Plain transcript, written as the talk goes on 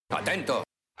Atento.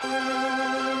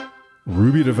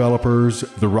 Ruby developers,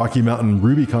 the Rocky Mountain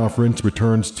Ruby Conference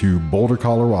returns to Boulder,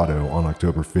 Colorado on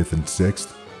October 5th and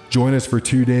 6th. Join us for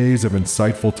 2 days of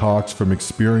insightful talks from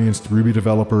experienced Ruby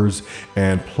developers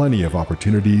and plenty of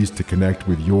opportunities to connect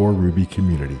with your Ruby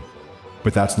community.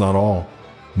 But that's not all.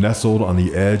 Nestled on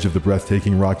the edge of the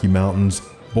breathtaking Rocky Mountains,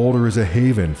 Boulder is a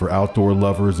haven for outdoor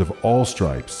lovers of all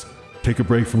stripes. Take a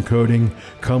break from coding,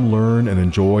 come learn and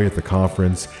enjoy at the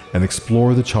conference, and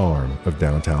explore the charm of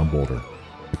downtown Boulder.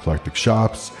 Eclectic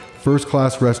shops,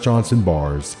 first-class restaurants and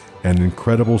bars, and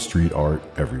incredible street art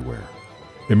everywhere.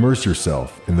 Immerse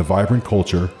yourself in the vibrant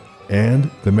culture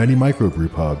and the many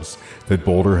microgroup hubs that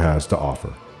Boulder has to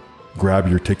offer. Grab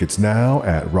your tickets now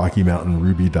at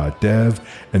RockyMountainRuby.dev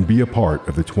and be a part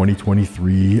of the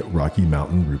 2023 Rocky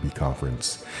Mountain Ruby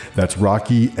Conference. That's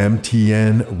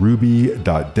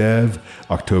RockyMTNRuby.dev,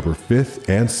 October 5th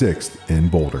and 6th in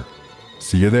Boulder.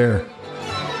 See you there.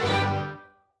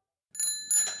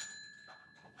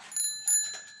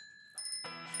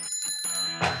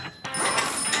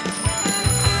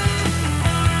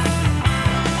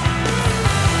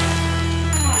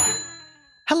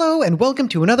 Hello, and welcome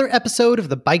to another episode of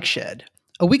The Bike Shed,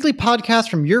 a weekly podcast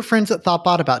from your friends at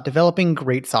Thoughtbot about developing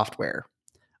great software.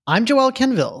 I'm Joelle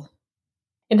Kenville.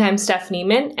 And I'm Steph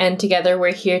Neiman, and together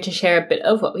we're here to share a bit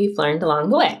of what we've learned along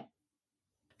the way.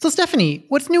 So Stephanie,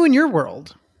 what's new in your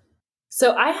world?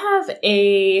 So I have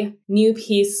a new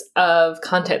piece of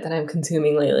content that I'm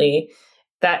consuming lately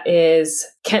that is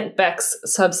Kent Beck's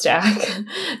Substack,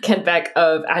 Kent Beck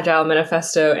of Agile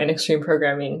Manifesto and Extreme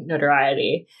Programming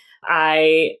Notoriety.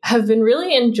 I have been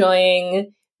really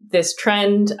enjoying this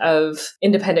trend of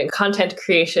independent content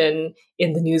creation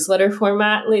in the newsletter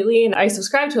format lately. And I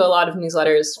subscribe to a lot of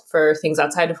newsletters for things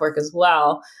outside of work as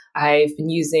well. I've been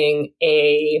using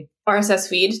a RSS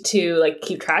feed to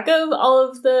keep track of all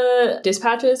of the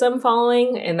dispatches I'm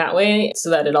following in that way,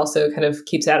 so that it also kind of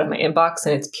keeps it out of my inbox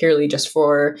and it's purely just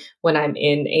for when I'm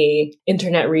in a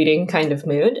internet reading kind of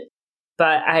mood.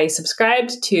 But I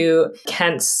subscribed to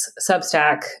Kent's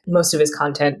Substack. Most of his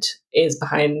content is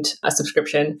behind a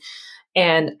subscription.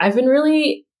 And I've been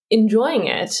really enjoying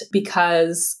it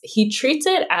because he treats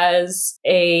it as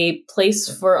a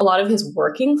place for a lot of his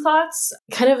working thoughts,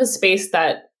 kind of a space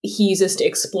that he uses to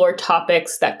explore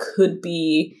topics that could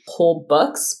be whole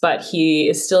books, but he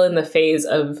is still in the phase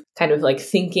of kind of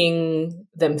thinking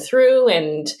them through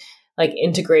and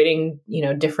integrating,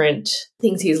 different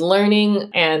things he's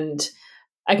learning and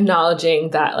acknowledging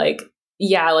that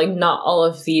not all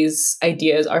of these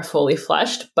ideas are fully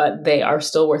fleshed, but they are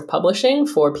still worth publishing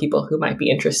for people who might be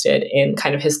interested in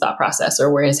kind of his thought process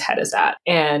or where his head is at.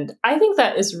 And I think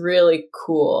that is really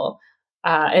cool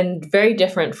and very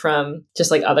different from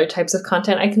just other types of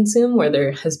content I consume, where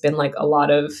there has been a lot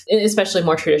of, especially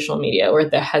more traditional media, where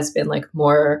there has been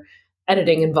more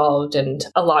editing involved and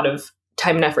a lot of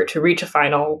time and effort to reach a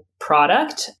final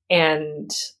product.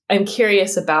 And I'm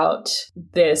curious about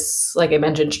this, like I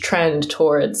mentioned, trend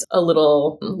towards a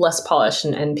little less polished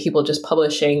and people just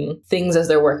publishing things as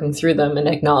they're working through them and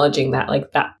acknowledging that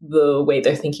that the way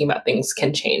they're thinking about things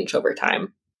can change over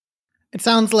time. It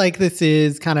sounds like this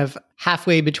is kind of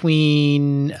halfway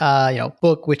between,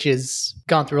 book, which has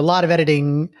gone through a lot of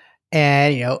editing,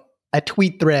 and, a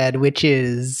tweet thread, which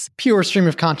is pure stream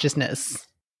of consciousness.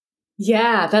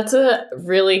 Yeah, that's a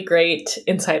really great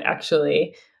insight,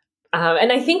 actually.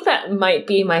 And I think that might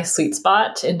be my sweet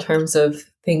spot in terms of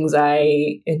things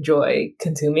I enjoy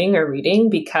consuming or reading,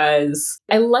 because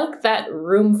I like that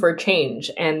room for change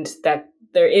and that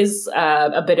there is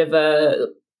a bit of a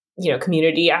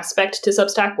community aspect to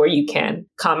Substack where you can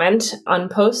comment on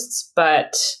posts,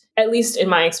 but at least in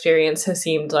my experience has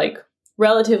seemed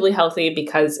relatively healthy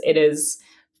because it is,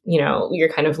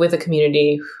 you're kind of with a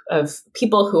community of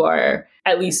people who are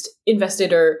at least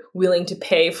invested or willing to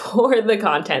pay for the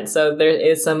content. So there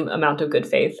is some amount of good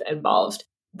faith involved.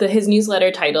 His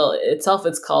newsletter title itself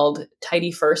is called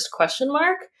Tidy First ?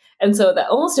 And so that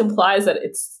almost implies that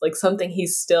it's something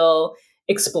he's still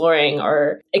exploring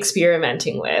or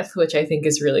experimenting with, which I think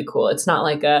is really cool. It's not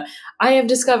I have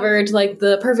discovered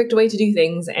the perfect way to do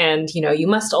things and, you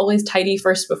must always tidy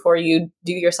first before you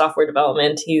do your software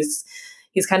development. He's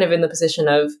kind of in the position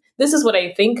of, this is what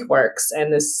I think works,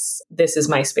 and this is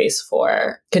my space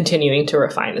for continuing to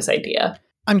refine this idea.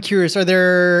 I'm curious, are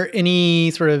there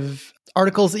any sort of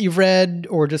articles that you've read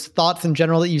or just thoughts in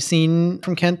general that you've seen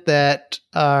from Kent that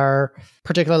are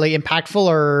particularly impactful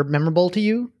or memorable to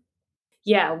you?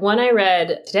 Yeah, one I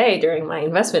read today during my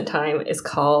investment time is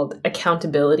called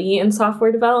Accountability in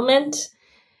Software Development.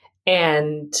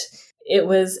 And it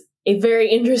was a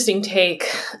very interesting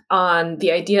take on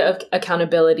the idea of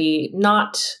accountability,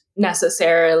 not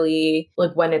necessarily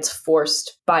like when it's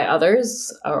forced by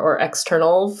others or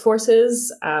external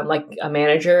forces, like a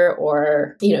manager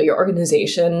or, your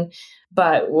organization,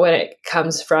 but when it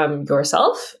comes from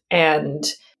yourself. And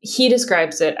he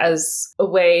describes it as a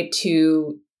way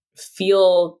to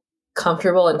feel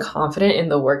comfortable and confident in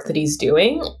the work that he's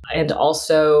doing, and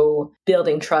also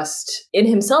building trust in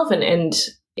himself and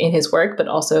in his work, but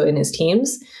also in his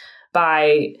teams,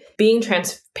 by being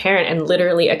transparent and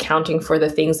literally accounting for the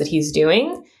things that he's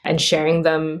doing and sharing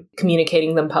them,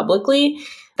 communicating them publicly.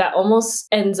 That almost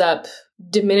ends up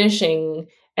diminishing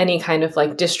any kind of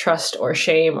like distrust or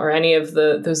shame or any of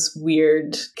those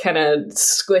weird kind of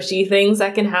squishy things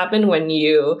that can happen when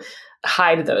you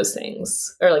hide those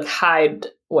things or like hide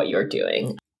what you're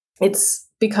doing. It's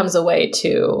becomes a way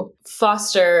to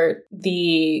foster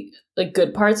the like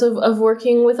good parts of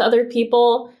working with other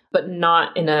people, but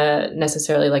not in a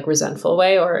necessarily like resentful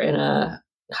way or in a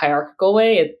hierarchical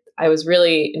way. I was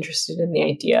really interested in the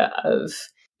idea of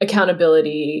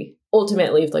accountability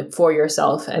ultimately like for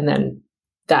yourself, and then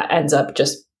that ends up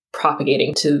just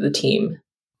propagating to the team.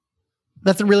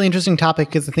 That's a really interesting topic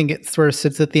because I think it sort of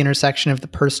sits at the intersection of the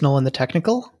personal and the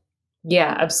technical.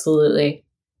 Yeah, absolutely.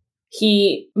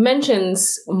 He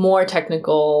mentions more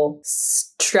technical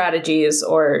strategies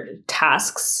or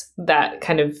tasks that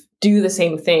kind of do the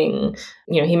same thing.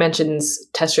 He mentions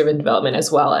test-driven development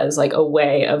as well as like a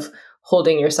way of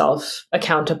holding yourself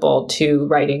accountable to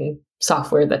writing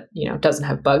software that, doesn't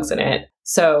have bugs in it.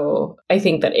 So I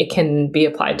think that it can be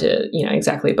applied to,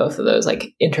 exactly both of those,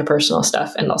 like interpersonal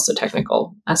stuff and also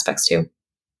technical aspects too.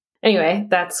 Anyway,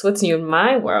 that's what's new in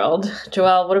my world.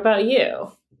 Joelle, what about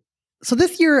you? So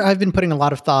this year I've been putting a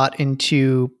lot of thought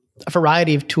into a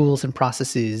variety of tools and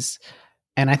processes.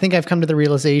 And I think I've come to the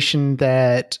realization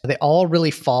that they all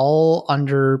really fall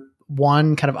under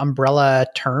one kind of umbrella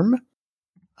term.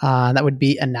 That would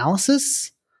be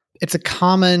analysis. It's a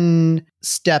common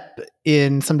step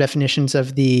in some definitions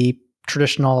of the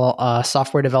traditional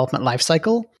software development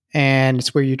lifecycle. And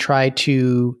it's where you try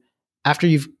to, after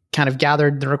you've kind of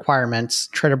gathered the requirements,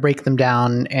 try to break them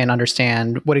down and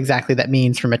understand what exactly that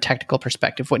means from a technical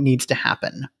perspective, what needs to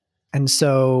happen. And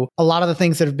so a lot of the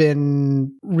things that have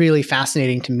been really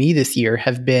fascinating to me this year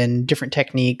have been different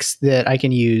techniques that I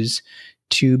can use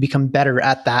to become better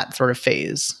at that sort of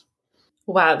phase.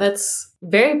 Wow, that's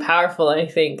very powerful, I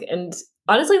think. And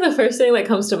honestly, the first thing that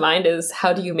comes to mind is,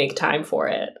 how do you make time for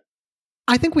it?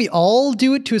 I think we all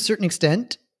do it to a certain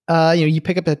extent. You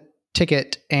pick up a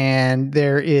ticket and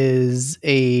there is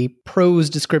a prose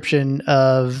description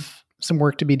of some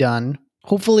work to be done.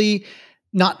 Hopefully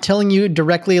not telling you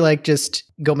directly like just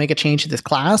go make a change to this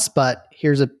class, but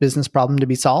here's a business problem to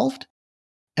be solved.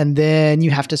 And then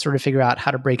you have to sort of figure out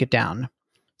how to break it down.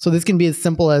 So this can be as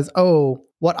simple as,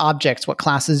 what objects, what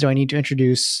classes do I need to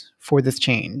introduce for this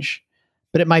change?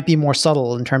 But it might be more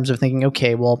subtle in terms of thinking,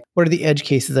 okay, well, what are the edge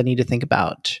cases I need to think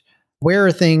about? Where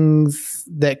are things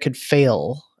that could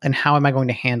fail? And how am I going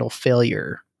to handle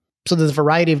failure? So there's a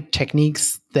variety of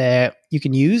techniques that you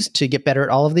can use to get better at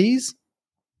all of these.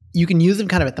 You can use them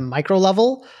kind of at the micro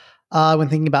level. When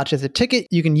thinking about just a ticket,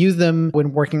 you can use them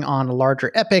when working on a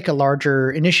larger epic, a larger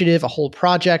initiative, a whole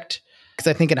project, because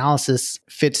I think analysis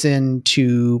fits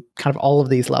into kind of all of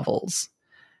these levels.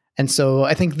 And so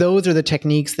I think those are the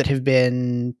techniques that have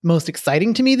been most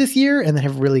exciting to me this year and that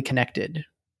have really connected.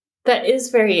 That is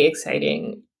very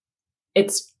exciting.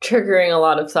 It's triggering a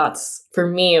lot of thoughts for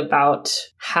me about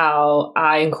how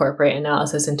I incorporate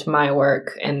analysis into my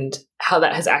work and how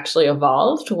that has actually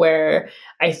evolved, where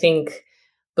I think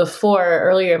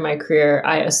earlier in my career,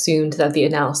 I assumed that the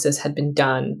analysis had been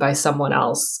done by someone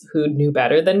else who knew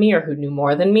better than me or who knew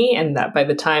more than me. And that by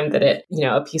the time that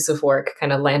a piece of work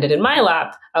kind of landed in my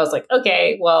lap, I was like,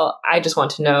 okay, well, I just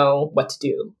want to know what to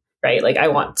do, right? Like I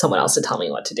want someone else to tell me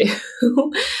what to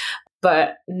do.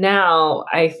 But now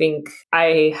I think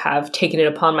I have taken it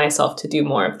upon myself to do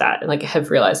more of that, and like I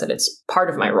have realized that it's part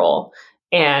of my role.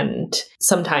 And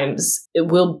sometimes it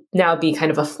will now be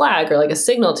kind of a flag or like a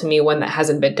signal to me when that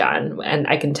hasn't been done. And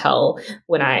I can tell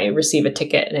when I receive a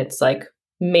ticket and it's like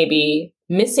maybe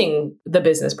missing the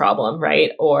business problem,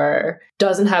 right? Or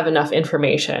doesn't have enough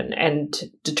information, and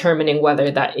determining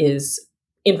whether that is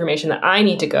information that I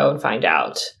need to go and find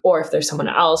out, or if there's someone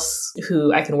else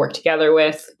who I can work together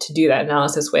with to do that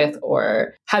analysis with,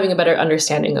 or having a better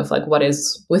understanding of like what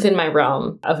is within my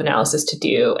realm of analysis to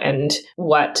do and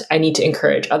what I need to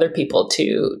encourage other people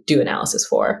to do analysis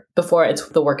for before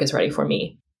the work is ready for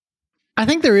me. I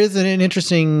think there is an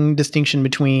interesting distinction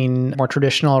between more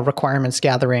traditional requirements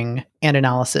gathering and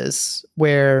analysis,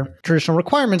 where traditional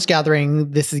requirements gathering,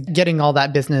 this is getting all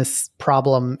that business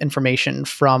problem information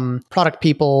from product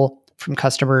people, from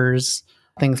customers,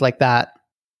 things like that.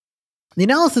 The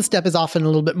analysis step is often a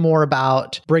little bit more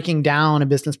about breaking down a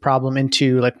business problem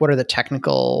into like, what are the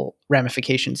technical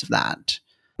ramifications of that?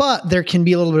 But there can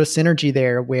be a little bit of synergy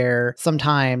there where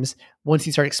sometimes once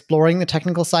you start exploring the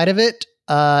technical side of it,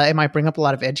 it might bring up a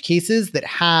lot of edge cases that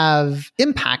have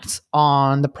impacts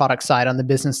on the product side, on the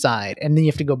business side. And then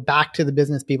you have to go back to the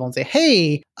business people and say,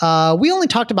 hey, we only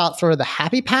talked about sort of the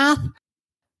happy path.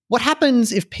 What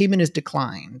happens if payment is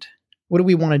declined? What do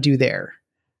we want to do there?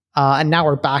 And now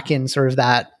we're back in sort of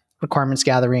that requirements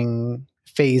gathering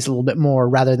phase a little bit more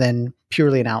rather than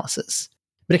purely analysis.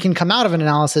 But it can come out of an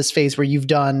analysis phase where you've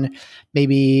done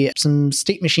maybe some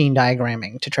state machine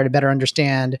diagramming to try to better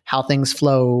understand how things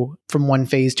flow from one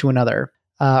phase to another.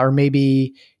 Or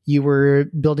maybe you were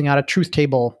building out a truth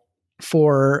table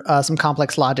for some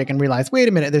complex logic and realized, wait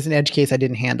a minute, there's an edge case I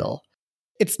didn't handle.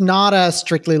 It's not a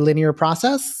strictly linear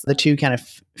process. The two kind of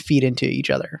feed into each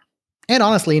other. And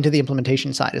honestly, into the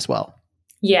implementation side as well.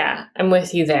 Yeah, I'm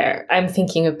with you there. I'm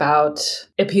thinking about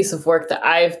a piece of work that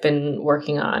I've been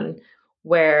working on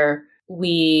where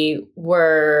we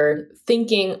were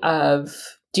thinking of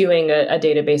doing a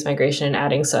database migration and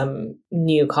adding some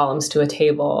new columns to a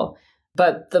table.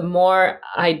 But the more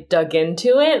I dug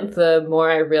into it, the more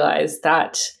I realized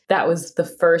that that was the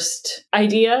first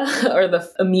idea or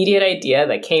the immediate idea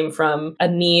that came from a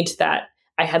need that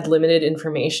I had limited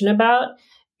information about.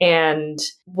 And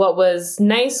what was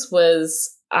nice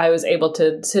was I was able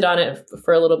to sit on it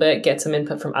for a little bit, get some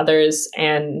input from others,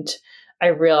 and I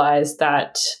realized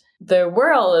that there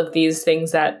were all of these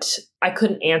things that I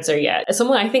couldn't answer yet. As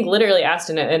someone, I think, literally asked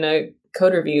in a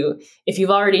code review, if you've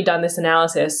already done this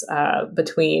analysis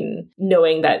between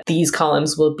knowing that these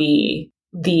columns will be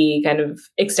the kind of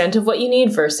extent of what you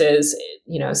need versus,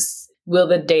 will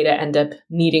the data end up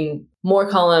needing more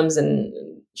columns, and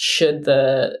should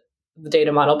the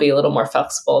data model be a little more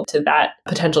flexible to that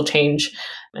potential change?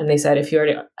 And they said, if you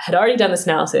had already done this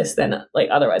analysis, then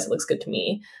otherwise it looks good to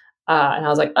me. And I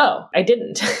was like, oh, I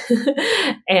didn't.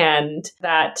 And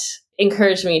that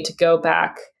encouraged me to go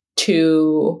back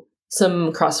to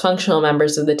some cross-functional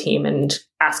members of the team and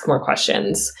ask more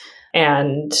questions.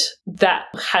 And that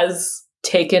has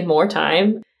taken more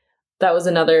time. That was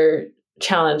another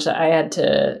challenge that I had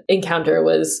to encounter,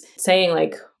 was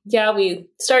saying yeah, we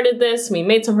started this, we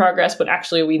made some progress, but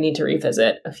actually we need to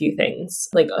revisit a few things,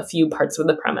 a few parts of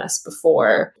the premise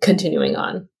before continuing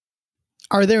on.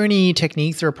 Are there any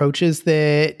techniques or approaches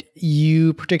that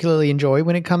you particularly enjoy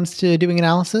when it comes to doing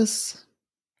analysis,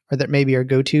 or that maybe are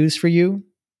go-tos for you?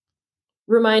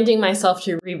 Reminding myself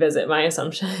to revisit my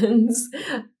assumptions,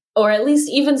 or at least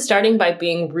even starting by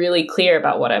being really clear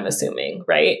about what I'm assuming,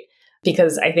 right?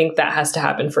 Because I think that has to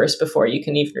happen first before you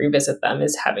can even revisit them,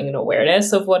 is having an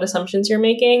awareness of what assumptions you're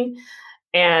making.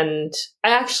 And I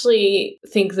actually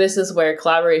think this is where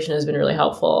collaboration has been really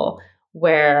helpful,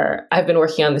 where I've been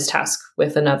working on this task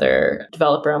with another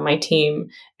developer on my team.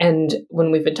 And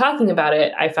when we've been talking about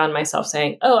it, I found myself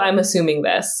saying, oh, I'm assuming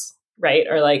this, right?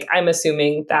 Or I'm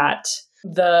assuming that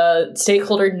the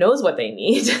stakeholder knows what they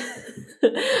need.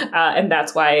 And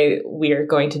that's why we're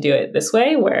going to do it this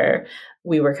way, where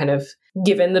we were kind of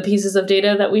given the pieces of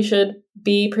data that we should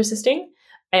be persisting.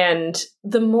 And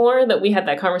the more that we had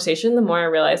that conversation, the more I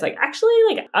realized,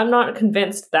 I'm not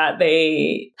convinced that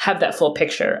they have that full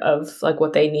picture of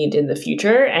what they need in the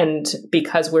future. And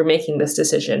because we're making this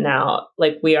decision now,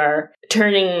 we are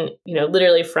turning,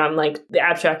 literally from the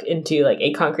abstract into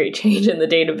a concrete change in the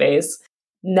database.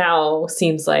 Now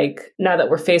seems now that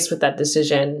we're faced with that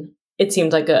decision, it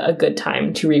seemed like a good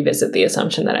time to revisit the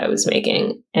assumption that I was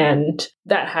making. And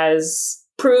that has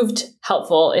proved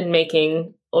helpful in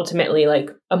making ultimately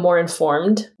a more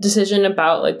informed decision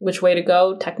about which way to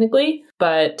go technically.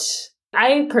 But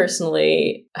I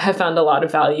personally have found a lot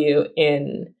of value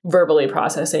in verbally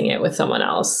processing it with someone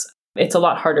else. It's a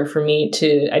lot harder for me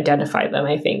to identify them,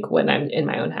 I think, when I'm in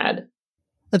my own head.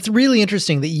 That's really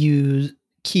interesting that you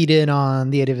keyed in on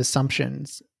the idea of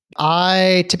assumptions.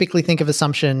 I typically think of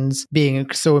assumptions being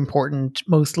so important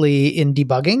mostly in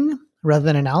debugging rather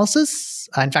than analysis.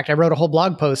 In fact, I wrote a whole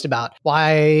blog post about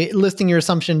why listing your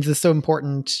assumptions is so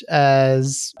important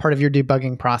as part of your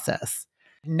debugging process.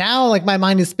 Now, my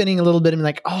mind is spinning a little bit. I'm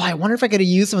like, oh, I wonder if I could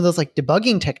use some of those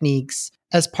debugging techniques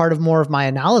as part of more of my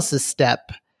analysis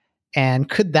step. And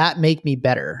could that make me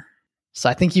better? So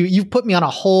I think you've put me on a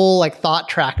whole thought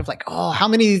track of oh, how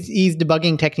many of these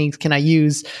debugging techniques can I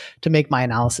use to make my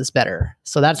analysis better?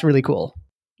 So that's really cool.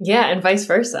 Yeah, and vice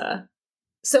versa.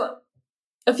 So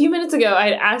a few minutes ago, I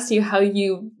asked you how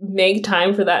you make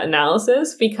time for that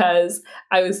analysis because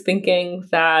I was thinking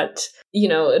that,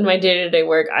 in my day-to-day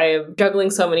work, I am juggling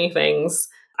so many things.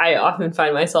 I often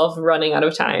find myself running out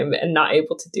of time and not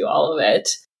able to do all of it.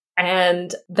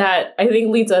 And that, I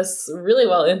think, leads us really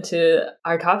well into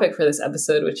our topic for this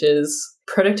episode, which is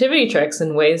productivity tricks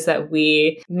and ways that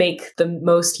we make the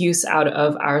most use out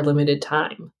of our limited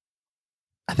time.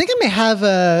 I think I may have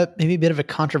maybe a bit of a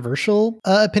controversial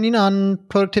opinion on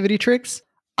productivity tricks.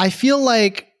 I feel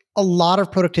like a lot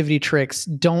of productivity tricks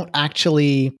don't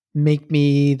actually make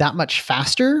me that much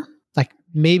faster. Like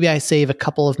maybe I save a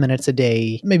couple of minutes a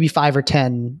day, maybe 5 or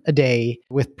 10 a day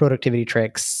with productivity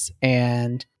tricks.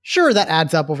 And sure, that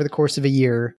adds up over the course of a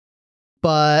year.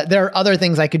 But there are other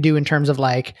things I could do in terms of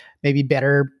like maybe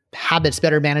better habits,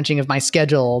 better managing of my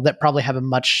schedule that probably have a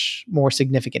much more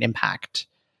significant impact.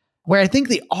 Where I think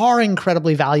they are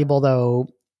incredibly valuable, though,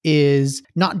 is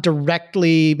not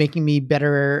directly making me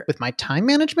better with my time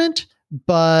management,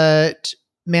 but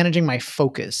managing my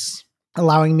focus,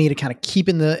 allowing me to kind of keep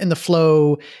in the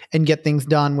flow and get things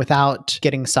done without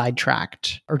getting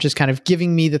sidetracked, or just kind of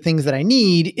giving me the things that I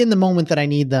need in the moment that I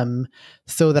need them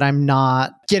so that I'm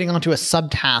not getting onto a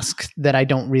subtask that I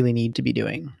don't really need to be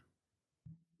doing.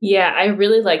 Yeah, I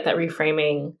really like that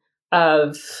reframing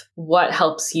of what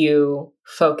helps you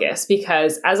focus,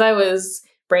 because as I was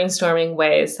brainstorming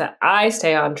ways that I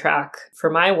stay on track for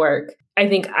my work, I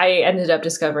think I ended up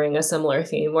discovering a similar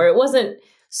theme where it wasn't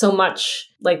so much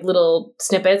like little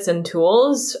snippets and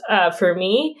tools for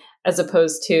me, as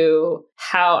opposed to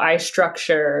how I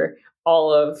structure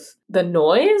all of the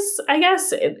noise, I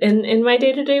guess, in my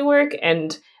day-to-day work,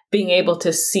 and being able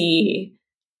to see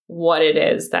what it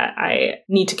is that I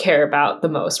need to care about the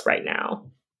most right now.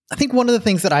 I think one of the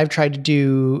things that I've tried to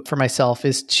do for myself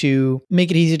is to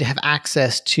make it easy to have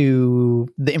access to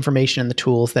the information and the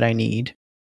tools that I need.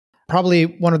 Probably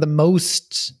one of the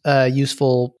most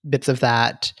useful bits of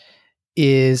that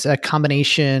is a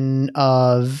combination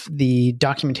of the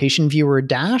documentation viewer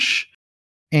Dash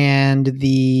and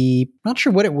the, I'm not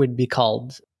sure what it would be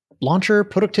called, Launcher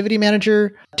Productivity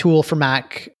Manager tool for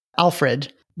Mac,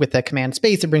 Alfred. With the command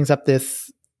space, it brings up this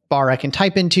bar I can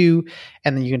type into,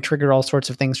 and then you can trigger all sorts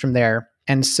of things from there.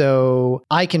 And so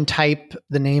I can type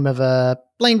the name of a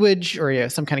language or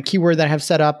some kind of keyword that I have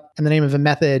set up and the name of a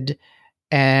method.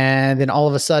 And then all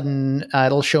of a sudden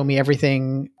it'll show me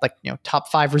everything like, top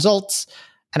 5 results,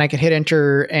 and I can hit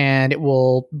enter and it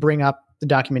will bring up the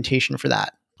documentation for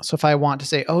that. So if I want to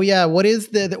say, oh yeah, what is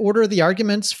the order of the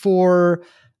arguments for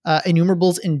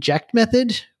Enumerable's inject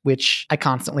method, which I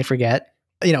constantly forget.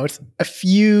 It's a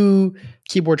few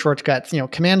keyboard shortcuts,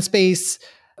 command space,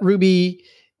 Ruby,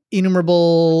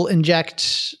 enumerable,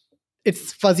 inject.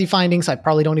 It's fuzzy finding, so I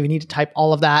probably don't even need to type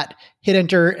all of that. Hit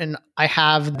enter, and I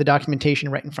have the documentation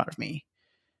right in front of me.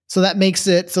 So that makes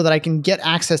it so that I can get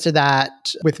access to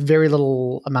that with very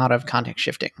little amount of context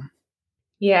shifting.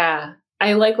 Yeah,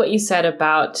 I like what you said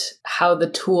about how the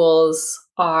tools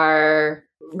are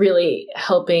really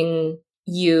helping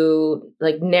you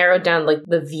like narrow down like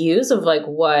the views of like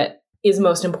what is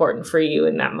most important for you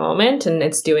in that moment, and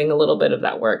it's doing a little bit of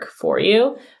that work for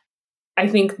you. I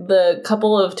think the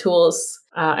couple of tools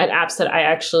and apps that I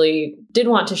actually did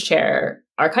want to share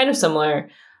are kind of similar.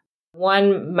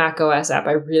 One macOS app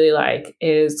I really like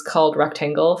is called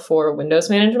Rectangle for Windows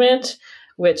management,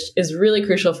 which is really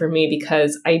crucial for me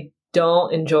because I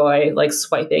don't enjoy like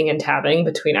swiping and tabbing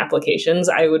between applications.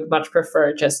 I would much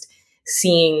prefer just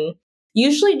seeing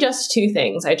usually just 2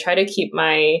 things. I try to keep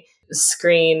my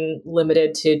screen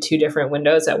limited to 2 different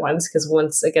windows at once, because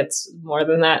once it gets more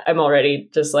than that, I'm already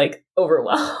just like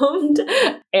overwhelmed.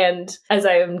 And as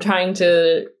I'm trying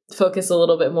to focus a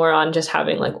little bit more on just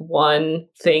having like one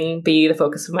thing be the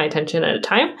focus of my attention at a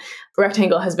time,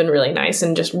 Rectangle has been really nice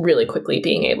and just really quickly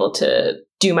being able to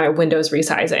do my windows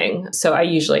resizing. So I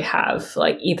usually have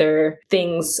like either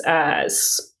things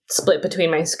split between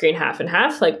my screen half and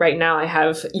half. Like right now I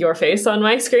have your face on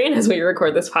my screen as we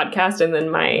record this podcast, and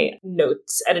then my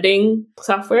notes editing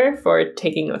software for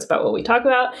taking notes about what we talk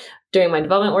about. During my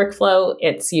development workflow,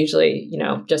 it's usually,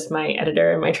 just my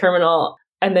editor and my terminal.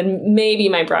 And then maybe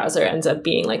my browser ends up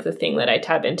being like the thing that I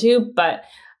tab into, but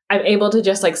I'm able to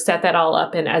just like set that all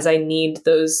up. And as I need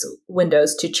those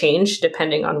windows to change,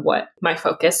 depending on what my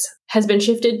focus has been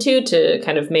shifted to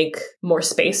kind of make more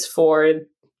space for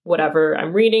whatever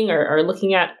I'm reading or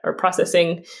looking at or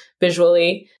processing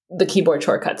visually, the keyboard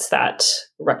shortcuts that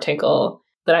Rectangle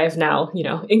that I have now,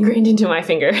 ingrained into my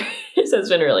fingers has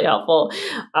been really helpful.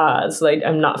 So like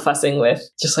I'm not fussing with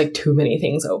just like too many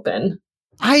things open.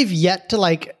 I've yet to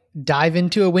like dive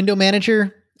into a window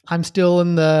manager. I'm still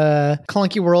in the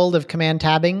clunky world of command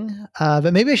tabbing,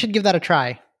 but maybe I should give that a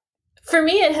try. For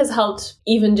me, it has helped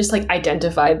even just like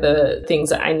identify the things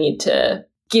that I need to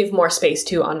give more space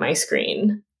to on my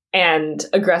screen and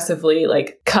aggressively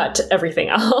like cut everything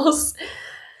else.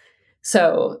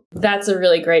 So that's a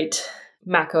really great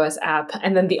macOS app.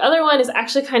 And then the other one is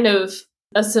actually kind of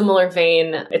a similar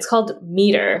vein. It's called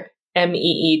Meeter,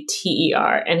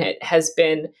 Meeter, and it has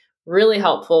been really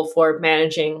helpful for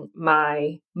managing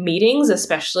my meetings,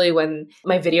 especially when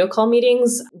my video call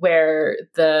meetings, where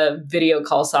the video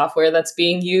call software that's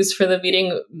being used for the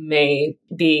meeting may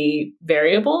be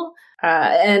variable.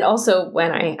 And also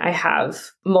when I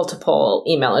have multiple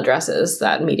email addresses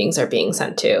that meetings are being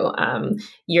sent to,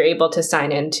 you're able to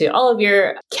sign into all of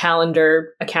your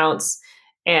calendar accounts,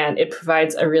 and it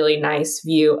provides a really nice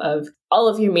view of all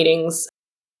of your meetings.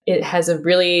 It has a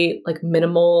really like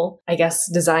minimal, I guess,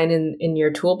 design in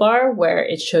your toolbar where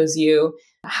it shows you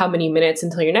how many minutes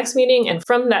until your next meeting. And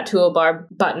from that toolbar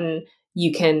button,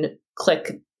 you can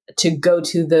click to go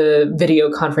to the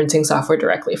video conferencing software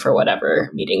directly for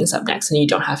whatever meeting is up next. And you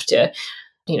don't have to,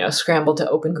 scramble to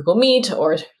open Google Meet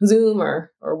or Zoom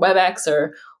or WebEx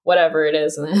or whatever it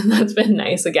is. And that's been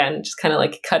nice. Again, just kind of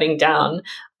like cutting down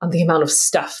on the amount of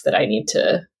stuff that I need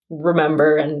to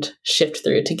remember and shift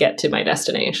through to get to my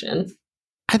destination.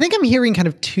 I think I'm hearing kind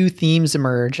of two themes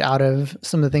emerge out of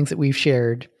some of the things that we've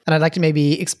shared, and I'd like to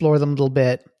maybe explore them a little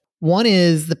bit. One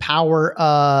is the power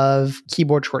of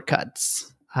keyboard shortcuts.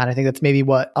 And I think that's maybe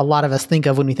what a lot of us think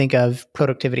of when we think of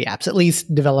productivity apps, at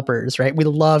least developers, right? We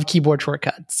love keyboard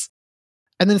shortcuts.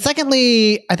 And then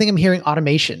secondly, I think I'm hearing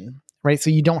automation, right? So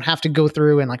you don't have to go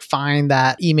through and like find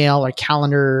that email or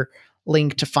calendar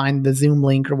link to find the Zoom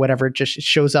link or whatever. It just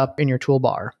shows up in your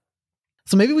toolbar.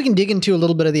 So maybe we can dig into a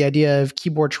little bit of the idea of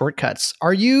keyboard shortcuts.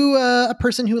 Are you a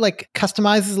person who like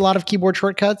customizes a lot of keyboard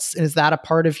shortcuts? And is that a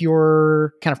part of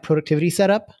your kind of productivity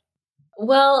setup?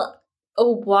 Well, a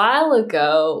while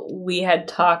ago, we had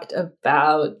talked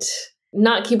about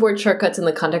not keyboard shortcuts in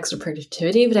the context of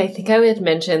productivity, but I think I had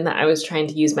mentioned that I was trying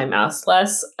to use my mouse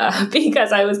less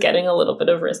because I was getting a little bit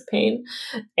of wrist pain.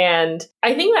 And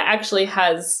I think that actually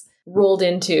has rolled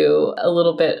into a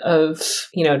little bit of,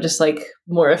 just like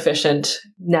more efficient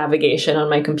navigation on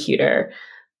my computer.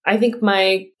 I think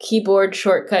my keyboard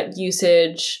shortcut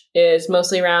usage is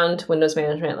mostly around Windows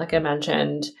management, like I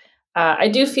mentioned. I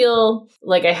do feel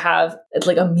like I have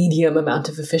like a medium amount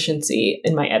of efficiency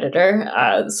in my editor.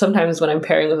 Sometimes when I'm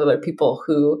pairing with other people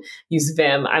who use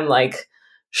Vim, I'm like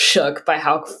shook by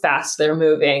how fast they're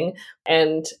moving.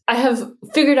 And I have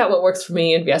figured out what works for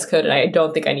me in VS Code, and I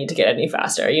don't think I need to get any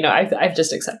faster. I've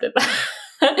just accepted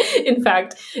that. In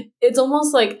fact, it's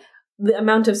almost like the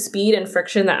amount of speed and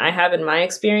friction that I have in my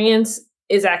experience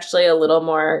is actually a little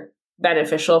more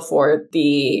beneficial for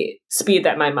the speed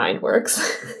that my mind works.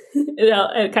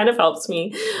 It kind of helps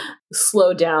me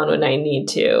slow down when I need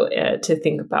to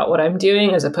think about what I'm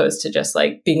doing, as opposed to just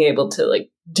like being able to like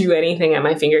do anything at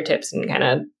my fingertips, and kind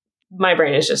of my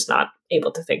brain is just not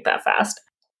able to think that fast.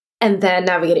 And then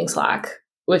navigating Slack,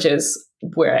 which is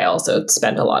where I also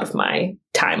spend a lot of my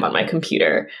time on my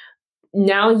computer.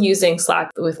 Now using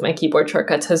Slack with my keyboard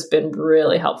shortcuts has been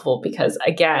really helpful because,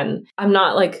 again, I'm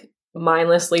not like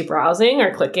mindlessly browsing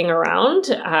or clicking around.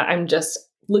 I'm just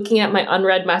looking at my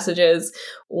unread messages.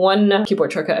 One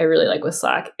keyboard shortcut I really like with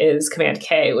Slack is Command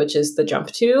K, which is the jump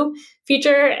to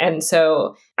feature. And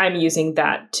so I'm using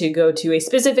that to go to a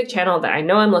specific channel that I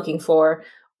know I'm looking for,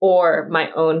 or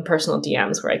my own personal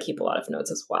DMs where I keep a lot of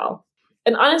notes as well.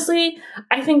 And honestly,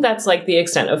 I think that's like the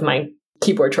extent of my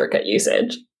keyboard shortcut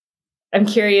usage. I'm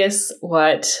curious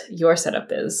what your setup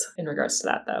is in regards to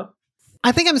that, though.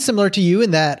 I think I'm similar to you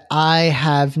in that I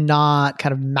have not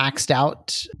kind of maxed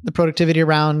out the productivity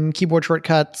around keyboard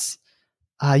shortcuts.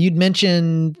 You'd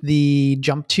mentioned the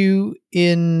jump to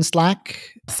in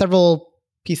Slack. Several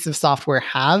pieces of software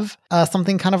have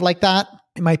something kind of like that.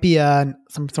 It might be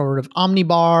some sort of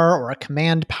omnibar or a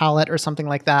command palette or something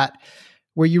like that,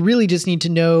 where you really just need to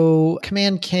know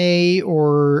Command K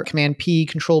or Command P,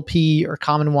 Control P, or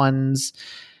common ones.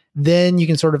 Then you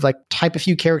can sort of like type a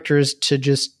few characters to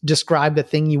just describe the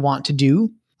thing you want to do,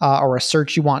 or a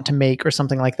search you want to make or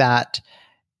something like that.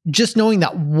 Just knowing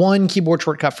that one keyboard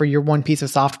shortcut for your one piece of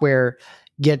software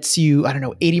gets you,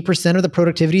 80% of the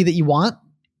productivity that you want.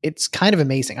 It's kind of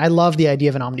amazing. I love the idea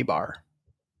of an omnibar.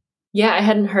 Yeah, I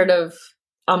hadn't heard of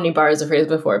omnibar as a phrase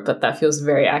before, but that feels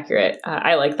very accurate.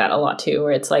 I like that a lot too,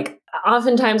 where it's like,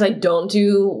 oftentimes I don't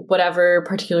do whatever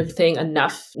particular thing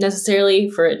enough necessarily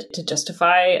for it to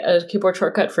justify a keyboard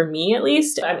shortcut for me, at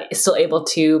least. I'm still able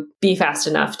to be fast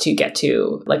enough to get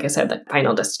to, like I said, the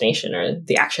final destination or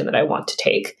the action that I want to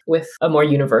take with a more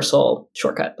universal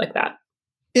shortcut like that.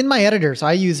 In my editor, so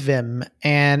I use Vim,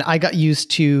 and I got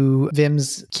used to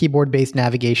Vim's keyboard-based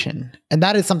navigation. And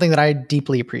that is something that I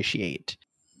deeply appreciate.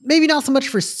 Maybe not so much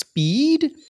for speed,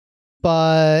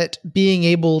 but being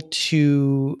able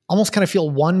to almost kind of feel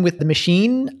one with the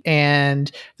machine, and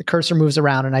the cursor moves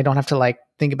around and I don't have to like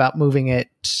think about moving it.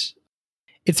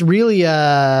 It's really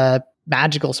a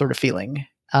magical sort of feeling.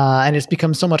 And it's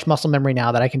become so much muscle memory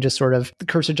now that I can just sort of, the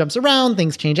cursor jumps around,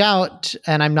 things change out,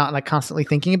 and I'm not like constantly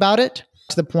thinking about it,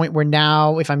 to the point where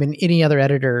now if I'm in any other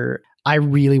editor, I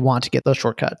really want to get those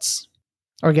shortcuts.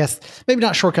 Or I guess maybe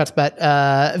not shortcuts, but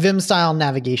Vim style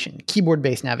navigation,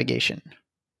 keyboard-based navigation.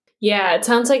 Yeah, it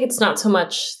sounds like it's not so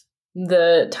much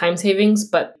the time savings,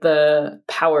 but the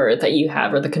power that you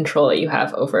have or the control that you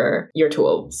have over your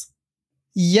tools.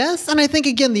 Yes, and I think,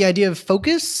 again, the idea of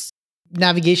focus,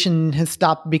 navigation has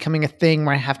stopped becoming a thing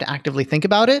where I have to actively think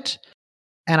about it.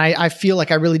 And I feel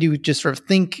like I really do just sort of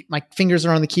think, my fingers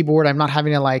are on the keyboard. I'm not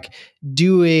having to like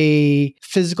do a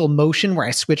physical motion where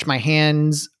I switch my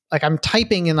hands. Like I'm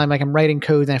typing and I'm writing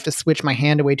code and I have to switch my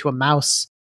hand away to a mouse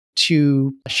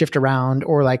to shift around,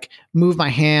 or like move my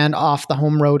hand off the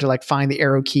home row to like find the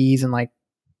arrow keys and like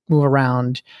move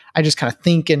around. I just kind of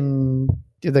think and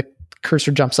the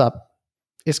cursor jumps up.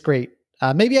 It's great.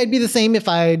 Maybe I'd be the same if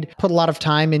I'd put a lot of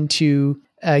time into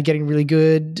getting really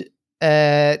good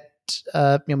at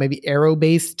maybe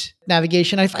arrow-based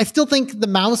navigation. I still think the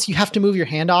mouse, you have to move your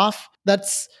hand off.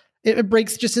 It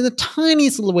breaks just in the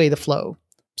tiniest little way the flow.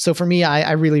 So for me,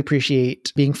 I really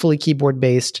appreciate being fully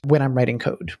keyboard-based when I'm writing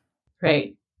code.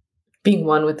 Right. Being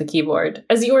one with the keyboard.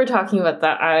 As you were talking about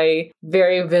that, I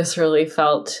very viscerally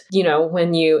felt,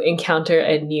 when you encounter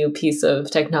a new piece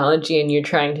of technology and you're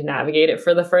trying to navigate it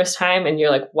for the first time and you're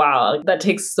like, wow, that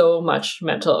takes so much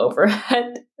mental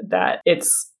overhead that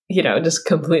it's, just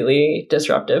completely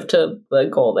disruptive to the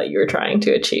goal that you're trying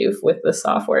to achieve with the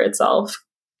software itself.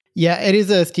 Yeah, it is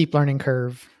a steep learning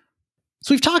curve.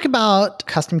 So we've talked about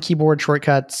custom keyboard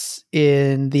shortcuts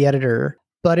in the editor,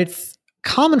 but it's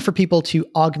common for people to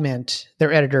augment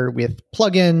their editor with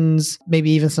plugins,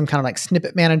 maybe even some kind of like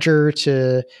snippet manager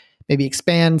to maybe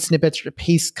expand snippets or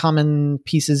paste common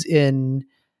pieces in.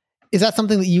 Is that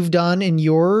something that you've done in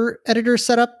your editor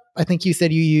setup? I think you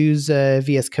said you use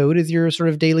VS Code as your sort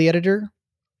of daily editor.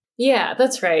 Yeah,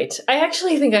 that's right. I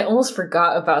actually think I almost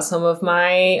forgot about some of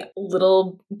my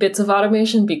little bits of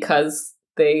automation because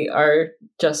they are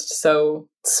just so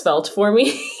svelte for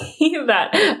me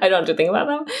that I don't have to think about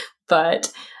them.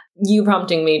 But you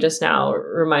prompting me just now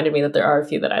reminded me that there are a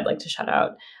few that I'd like to shout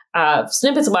out.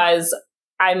 Snippets-wise,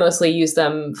 I mostly use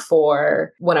them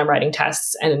for when I'm writing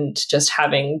tests and just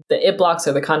having the it blocks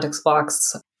or the context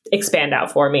blocks expand out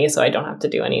for me so I don't have to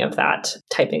do any of that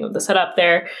typing of the setup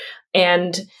there.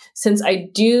 And since I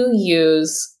do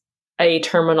use a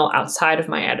terminal outside of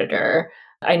my editor,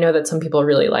 I know that some people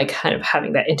really like kind of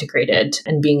having that integrated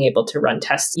and being able to run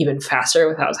tests even faster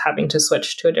without having to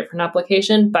switch to a different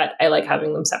application, but I like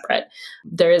having them separate.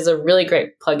 There is a really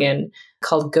great plugin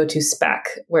called GoToSpec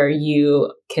where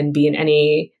you can be in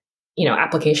any,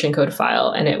 application code file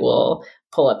and it will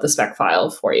pull up the spec file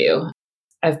for you.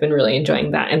 I've been really enjoying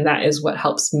that, and that is what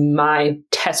helps my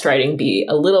test writing be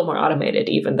a little more automated,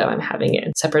 even though I'm having it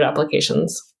in separate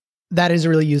applications. That is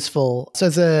really useful. So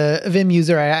as a Vim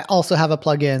user, I also have a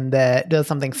plugin that does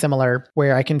something similar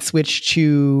where I can switch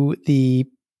to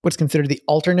what's considered the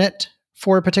alternate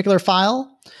for a particular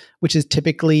file, which is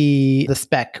typically the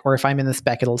spec, or if I'm in the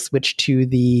spec, it'll switch to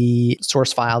the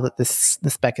source file that the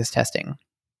spec is testing.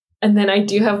 And then I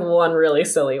do have one really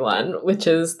silly one, which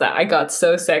is that I got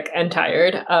so sick and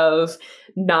tired of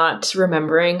not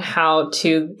remembering how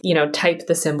to, type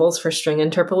the symbols for string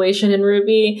interpolation in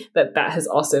Ruby, that has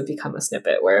also become a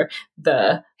snippet where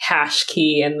the hash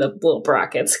key and the little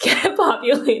brackets get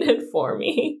populated for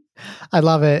me. I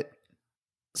love it.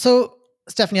 So,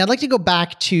 Stephanie, I'd like to go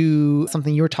back to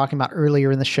something you were talking about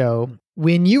earlier in the show.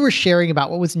 When you were sharing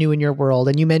about what was new in your world,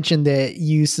 and you mentioned that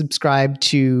you subscribed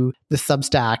to the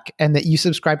Substack and that you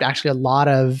subscribed to actually a lot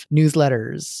of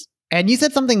newsletters, and you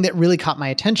said something that really caught my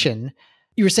attention.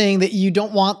 You were saying that you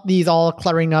don't want these all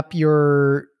cluttering up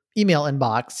your email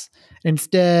inbox.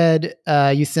 Instead,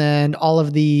 you send all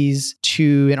of these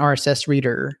to an RSS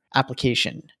reader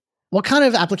application. What kind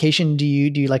of application do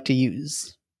you like to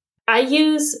use? I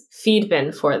use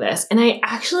Feedbin for this, and I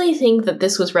actually think that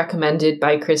this was recommended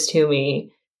by Chris Toomey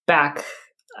back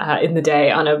in the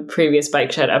day on a previous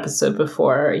Bike Shed episode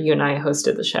before you and I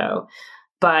hosted the show.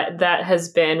 But that has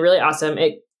been really awesome.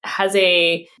 It has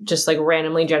a just like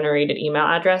randomly generated email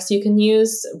address you can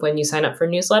use when you sign up for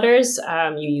newsletters.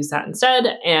 You use that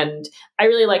instead. And I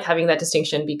really like having that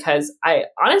distinction because I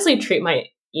honestly treat my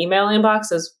email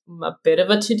inbox as a bit of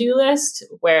a to-do list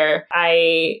where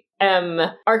I am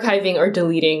archiving or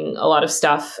deleting a lot of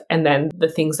stuff. And then the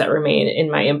things that remain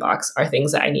in my inbox are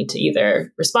things that I need to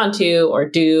either respond to or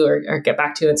do or get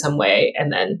back to in some way.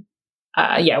 And then,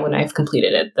 when I've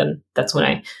completed it, then that's when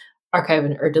I archive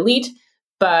or delete.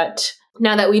 But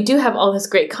now that we do have all this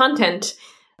great content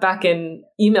back in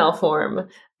email form,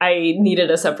 I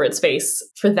needed a separate space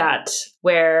for that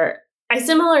where I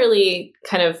similarly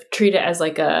kind of treat it as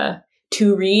like a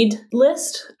to read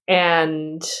list.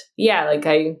 And like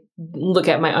I look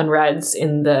at my unreads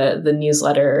in the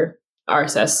newsletter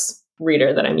RSS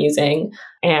reader that I'm using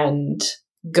and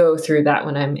go through that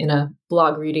when I'm in a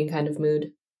blog reading kind of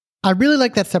mood. I really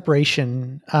like that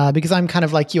separation because I'm kind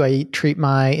of like you. I treat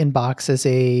my inbox as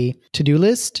a to-do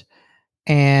list.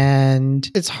 And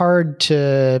it's hard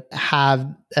to have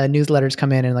newsletters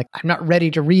come in and like, I'm not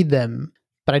ready to read them,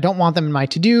 but I don't want them in my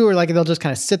to-do, or like they'll just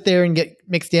kind of sit there and get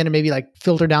mixed in and maybe like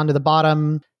filter down to the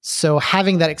bottom. So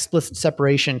having that explicit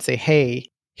separation, say, hey,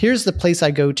 here's the place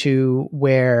I go to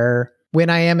where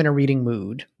when I am in a reading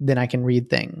mood, then I can read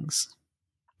things.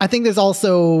 I think there's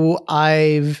also,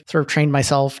 I've sort of trained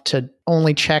myself to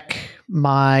only check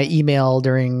my email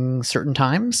during certain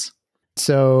times.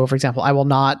 So, for example, I will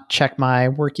not check my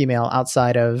work email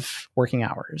outside of working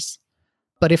hours.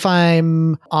 But if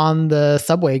I'm on the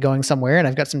subway going somewhere and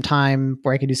I've got some time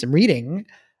where I can do some reading,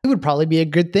 it would probably be a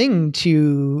good thing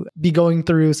to be going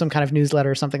through some kind of newsletter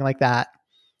or something like that.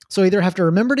 So I either have to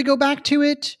remember to go back to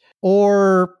it,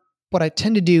 or what I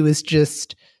tend to do is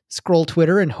just scroll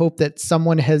Twitter and hope that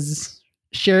someone has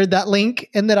shared that link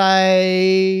and that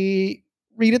I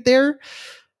read it there,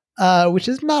 which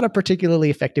is not a particularly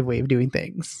effective way of doing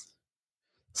things.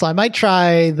 So I might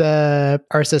try the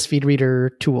RSS feed reader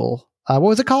tool. What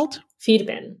was it called?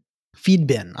 Feedbin.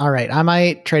 Feedbin. All right. I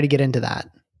might try to get into that.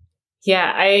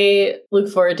 Yeah, I look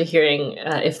forward to hearing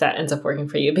if that ends up working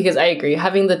for you, because I agree.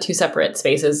 Having the two separate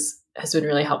spaces has been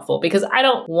really helpful because I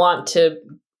don't want to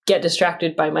get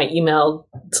distracted by my email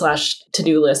 /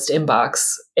 to-do list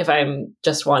inbox if I'm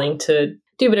just wanting to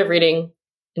do a bit of reading,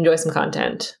 enjoy some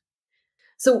content.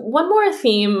 So one more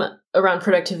theme around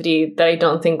productivity that I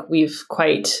don't think we've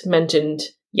quite mentioned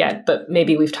yet, but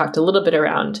maybe we've talked a little bit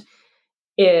around,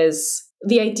 is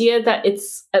the idea that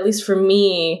it's, at least for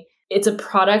me, it's a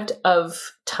product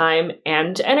of time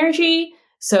and energy.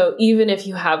 So even if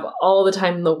you have all the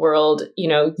time in the world,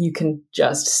 you can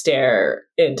just stare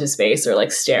into space or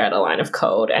like stare at a line of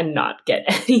code and not get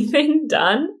anything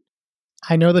done.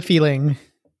 I know the feeling.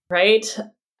 Right?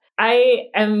 I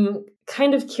am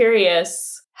kind of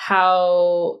curious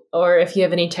how, or if you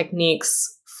have any techniques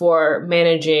for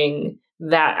managing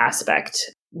that aspect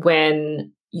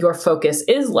when your focus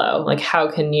is low. Like, how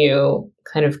can you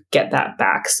kind of get that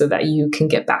back so that you can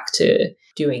get back to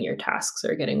doing your tasks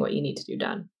or getting what you need to do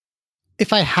done?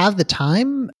 If I have the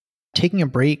time, taking a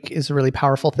break is a really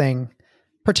powerful thing,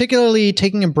 particularly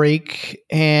taking a break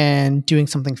and doing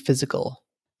something physical.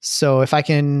 So if I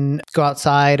can go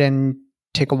outside and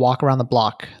take a walk around the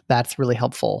block, that's really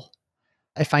helpful.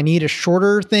 If I need a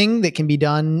shorter thing that can be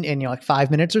done in like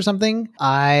 5 minutes or something,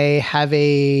 I have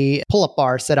a pull-up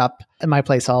bar set up at my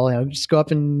place. I'll just go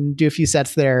up and do a few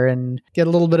sets there and get a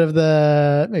little bit of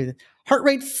the heart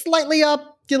rate slightly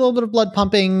up, get a little bit of blood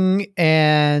pumping,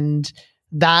 and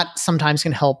that sometimes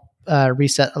can help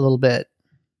reset a little bit.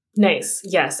 Nice.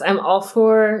 Yes, I'm all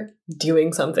for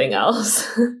doing something else.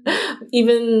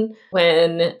 Even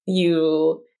when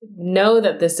you know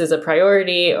that this is a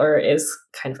priority or is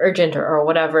kind of urgent or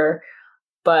whatever,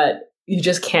 but you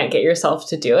just can't get yourself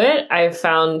to do it. I've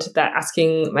found that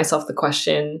asking myself the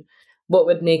question, what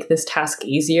would make this task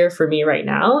easier for me right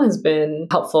now, has been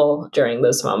helpful during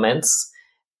those moments.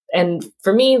 And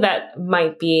for me, that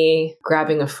might be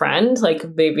grabbing a friend. Like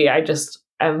maybe I just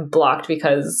am blocked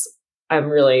because I'm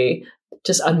really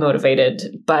just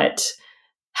unmotivated, but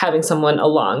having someone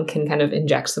along can kind of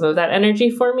inject some of that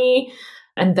energy for me.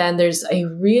 And then there's a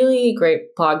really great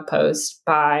blog post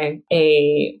by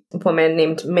a woman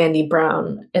named Mandy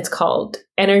Brown. It's called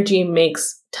Energy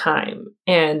Makes Time.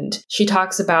 And she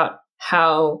talks about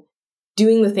how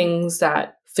doing the things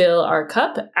that fill our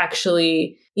cup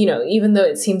actually, even though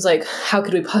it seems like, how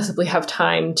could we possibly have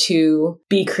time to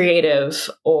be creative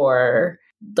or,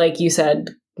 like you said,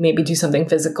 maybe do something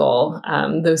physical?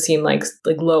 Those seem like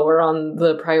lower on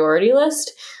the priority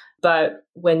list. But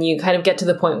when you kind of get to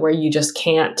the point where you just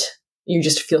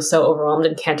feel so overwhelmed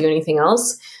and can't do anything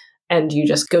else, and you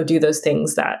just go do those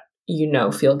things that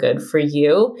feel good for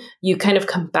you, you kind of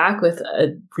come back with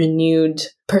a renewed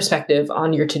perspective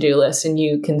on your to-do list, and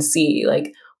you can see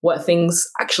like what things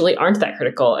actually aren't that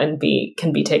critical and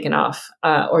can be taken off,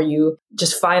 or you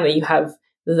just find that you have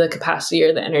the capacity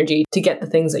or the energy to get the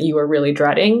things that you were really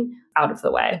dreading out of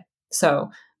the way. So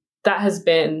that has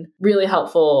been really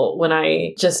helpful when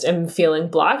I just am feeling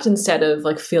blocked. Instead of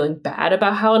like feeling bad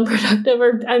about how unproductive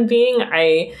I'm being,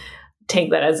 I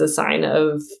take that as a sign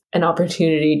of an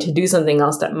opportunity to do something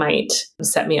else that might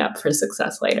set me up for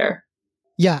success later.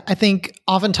 Yeah, I think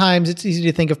oftentimes it's easy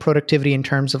to think of productivity in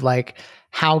terms of like,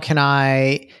 how can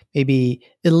I maybe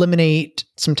eliminate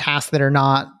some tasks that are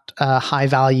not high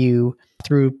value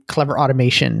through clever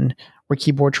automation or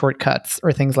keyboard shortcuts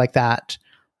or things like that.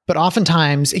 But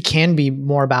oftentimes it can be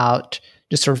more about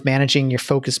just sort of managing your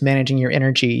focus, managing your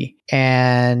energy.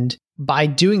 And by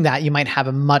doing that, you might have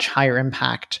a much higher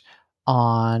impact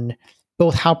on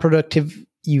both how productive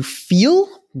you feel,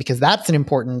 because that's an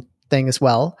important thing as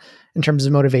well in terms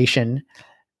of motivation,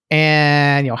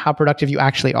 and how productive you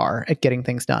actually are at getting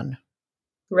things done.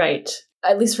 Right.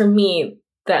 At least for me,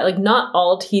 that like not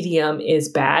all TDM is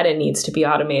bad and needs to be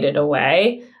automated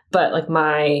away, but like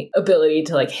my ability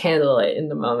to like handle it in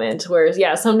the moment. Whereas,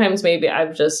 yeah, sometimes maybe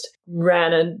I've just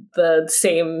ran the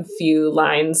same few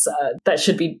lines that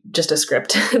should be just a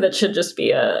script that should just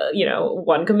be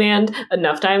one command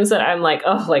enough times that I'm like,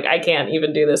 oh, like I can't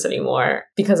even do this anymore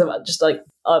because of just like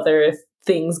other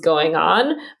things going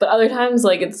on. But other times,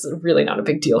 like it's really not a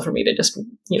big deal for me to just,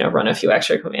 run a few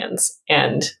extra commands,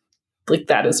 and like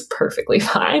that is perfectly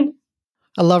fine.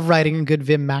 I love writing a good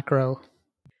Vim macro.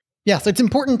 Yeah, so it's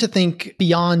important to think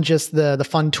beyond just the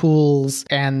fun tools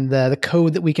and the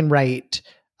code that we can write,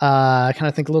 kind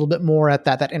of think a little bit more at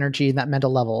that energy and that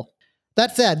mental level.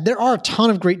 That said, there are a ton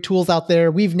of great tools out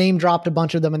there. We've name dropped a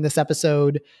bunch of them in this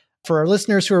episode. For our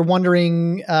listeners who are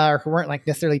wondering, or who weren't like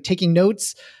necessarily taking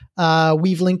notes,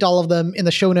 we've linked all of them in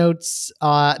the show notes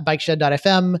at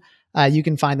bikeshed.fm. You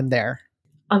can find them there.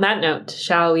 On that note,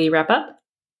 shall we wrap up?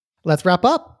 Let's wrap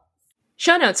up.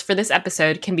 Show notes for this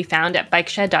episode can be found at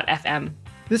bikeshed.fm.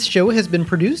 This show has been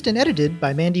produced and edited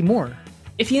by Mandy Moore.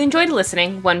 If you enjoyed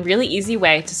listening, one really easy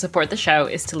way to support the show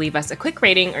is to leave us a quick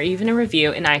rating or even a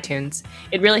review in iTunes.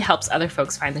 It really helps other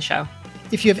folks find the show.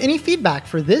 If you have any feedback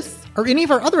for this or any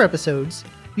of our other episodes,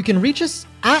 you can reach us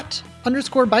at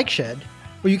 _bikeshed,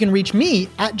 or you can reach me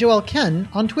at Joel Ken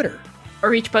on Twitter. Or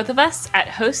reach both of us at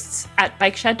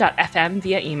hosts@bikeshed.fm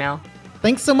via email.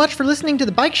 Thanks so much for listening to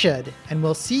The Bike Shed, and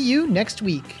we'll see you next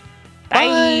week.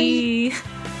 Bye!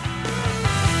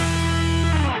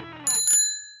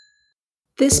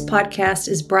 This podcast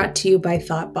is brought to you by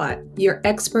Thoughtbot, your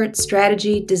expert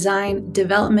strategy, design,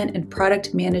 development, and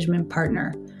product management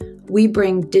partner. We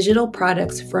bring digital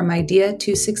products from idea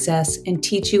to success and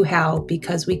teach you how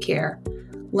because we care.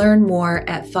 Learn more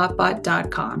at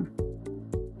thoughtbot.com.